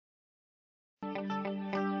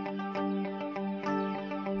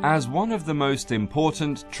As one of the most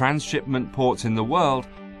important transshipment ports in the world,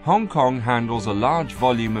 Hong Kong handles a large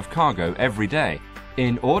volume of cargo every day.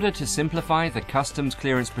 In order to simplify the customs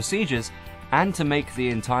clearance procedures and to make the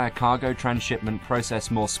entire cargo transshipment process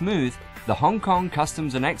more smooth, the Hong Kong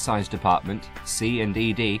Customs and Excise Department,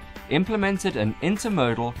 C&ED, implemented an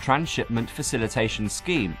Intermodal Transshipment Facilitation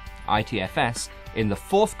Scheme, ITFS, in the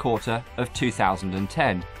fourth quarter of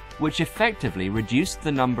 2010, which effectively reduced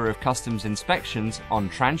the number of customs inspections on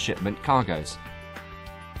transshipment cargoes.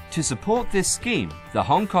 To support this scheme, the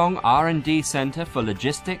Hong Kong R&D Centre for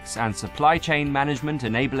Logistics and Supply Chain Management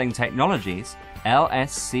Enabling Technologies,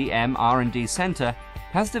 LSCM R&D Centre,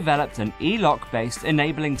 has developed an E-Lock-based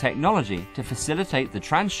enabling technology to facilitate the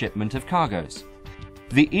transshipment of cargoes.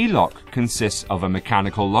 The E-Lock consists of a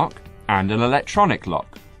mechanical lock and an electronic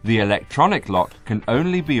lock. The electronic lock can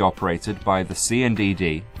only be operated by the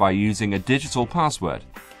C&ED by using a digital password.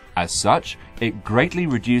 As such, it greatly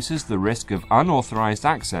reduces the risk of unauthorized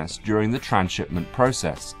access during the transshipment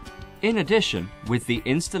process. In addition, with the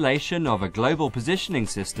installation of a global positioning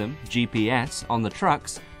system, GPS, on the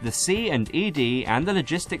trucks, the C&ED and the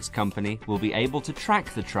logistics company will be able to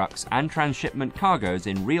track the trucks and transshipment cargoes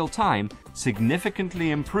in real time, significantly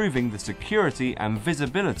improving the security and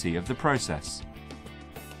visibility of the process.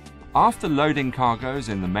 After loading cargoes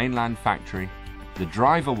in the mainland factory, the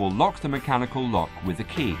driver will lock the mechanical lock with a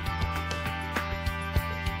key.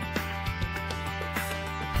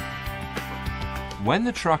 When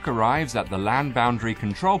the truck arrives at the land boundary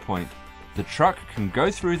control point, the truck can go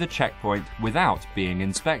through the checkpoint without being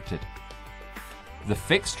inspected. The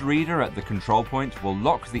fixed reader at the control point will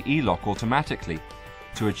lock the E-Lock automatically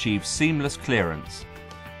to achieve seamless clearance.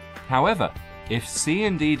 However, if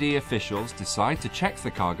C&ED officials decide to check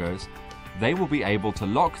the cargoes, they will be able to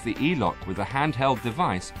lock the E-Lock with a handheld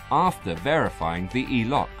device after verifying the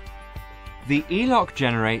E-Lock. The E-Lock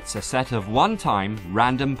generates a set of one-time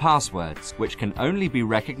random passwords which can only be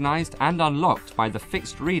recognized and unlocked by the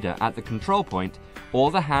fixed reader at the control point or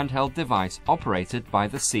the handheld device operated by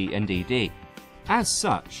the C&ED. As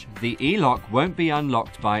such, the E-Lock won't be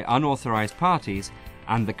unlocked by unauthorized parties,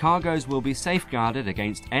 and the cargoes will be safeguarded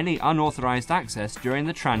against any unauthorized access during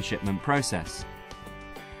the transshipment process.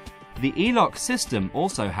 The E-Lock system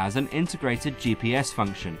also has an integrated GPS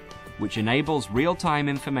function, which enables real-time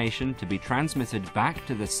information to be transmitted back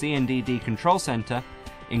to the C&ED control center,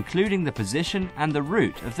 including the position and the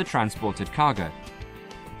route of the transported cargo.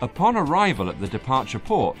 Upon arrival at the departure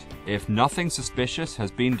port, if nothing suspicious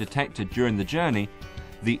has been detected during the journey,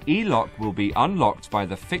 the E-Lock will be unlocked by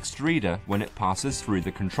the fixed reader when it passes through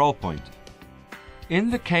the control point.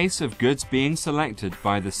 In the case of goods being selected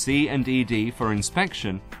by the C&ED for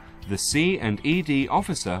inspection, the C&ED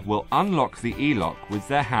officer will unlock the E-Lock with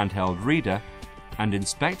their handheld reader and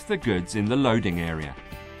inspect the goods in the loading area.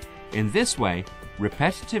 In this way,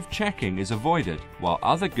 repetitive checking is avoided while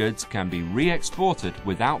other goods can be re-exported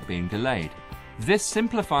without being delayed. This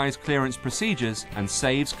simplifies clearance procedures and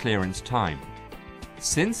saves clearance time.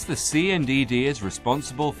 Since the C&ED is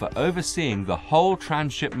responsible for overseeing the whole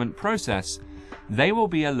transshipment process, they will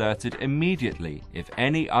be alerted immediately if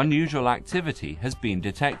any unusual activity has been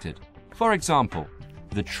detected. For example,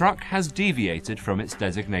 the truck has deviated from its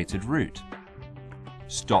designated route,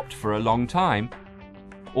 stopped for a long time,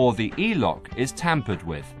 or the E-Lock is tampered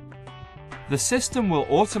with. The system will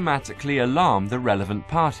automatically alarm the relevant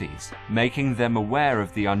parties, making them aware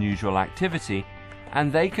of the unusual activity, and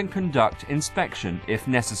they can conduct inspection if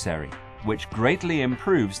necessary, which greatly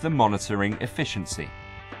improves the monitoring efficiency.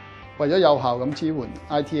 為咗有效咁支援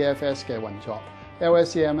ITFS 嘅運作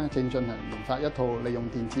 ，LSCM 正進行研發一套利用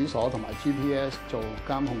電子鎖同埋 GPS 做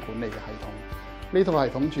監控管理嘅系統。呢套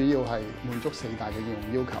系統主要係滿足4大嘅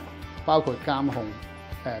應用要求，包括監控、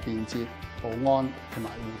便捷、保安同埋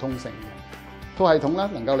互通性嘅。套系統咧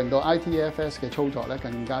能夠令到 ITFS 嘅操作咧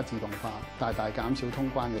更加自動化，大大減少通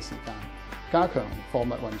關嘅時間，加強貨物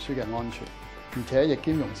運輸嘅安全，而且亦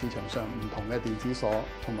兼容市場上唔同嘅電子鎖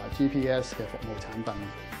同埋 GPS 嘅服務產品。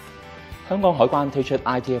香港海關推出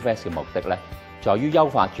ITFS 嘅目的咧，在於優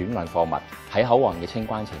化轉運貨物喺口岸嘅清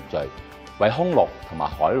關程序，為空陸同埋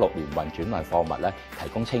海陸聯運轉運貨物咧提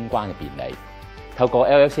供清關嘅便利。透過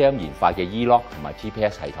LSCM 研發嘅 E-Lock 同埋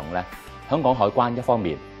GPS 系統咧，香港海關一方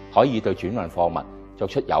面可以對轉運貨物作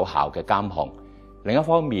出有效嘅監控，另一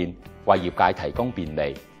方面為業界提供便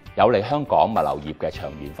利，有利香港物流業嘅長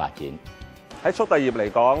遠發展。喺速遞業嚟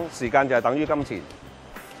講，時間就係等於金錢。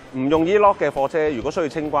唔用 E-Lock 嘅貨車，如果需要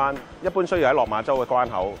清關，一般需要喺落馬洲嘅關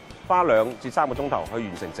口花2至3個鐘頭去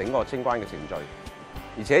完成整個清關嘅程序，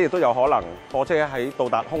而且亦都有可能貨車喺到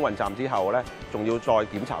達空運站之後咧，仲要再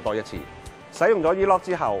檢查多一次。使用咗 E-Lock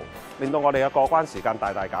之後，令到我哋嘅過關時間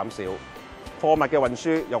大大減少，貨物嘅運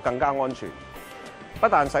輸又更加安全。不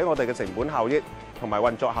但使我哋嘅成本效益同埋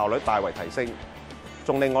運作效率大為提升，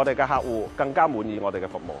仲令我哋嘅客戶更加滿意我哋嘅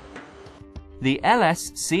服務。The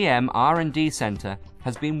LSCM R&D Centre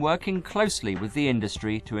has been working closely with the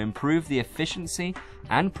industry to improve the efficiency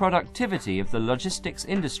and productivity of the logistics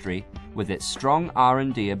industry with its strong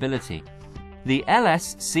R&D ability. The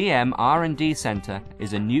LSCM R&D Centre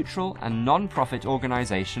is a neutral and non-profit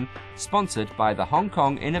organisation sponsored by the Hong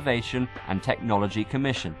Kong Innovation and Technology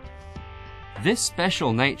Commission. This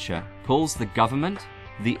special nature pulls the government,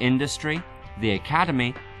 the industry, the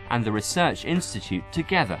academy and the research institute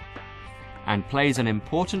together and plays an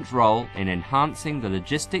important role in enhancing the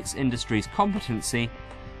logistics industry's competency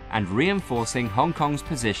and reinforcing Hong Kong's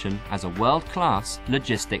position as a world-class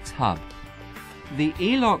logistics hub. The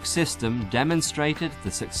E-Lock system demonstrated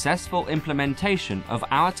the successful implementation of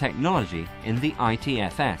our technology in the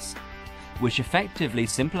ITFS, which effectively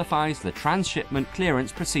simplifies the transshipment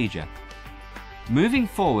clearance procedure. Moving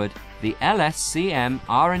forward, the LSCM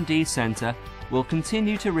R&D Centre will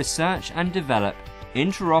continue to research and develop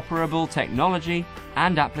interoperable technology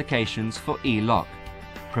and applications for E-Lock,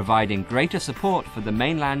 providing greater support for the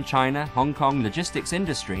mainland China-Hong Kong logistics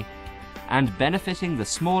industry and benefiting the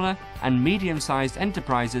smaller and medium-sized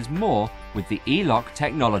enterprises more with the E-Lock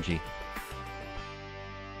technology.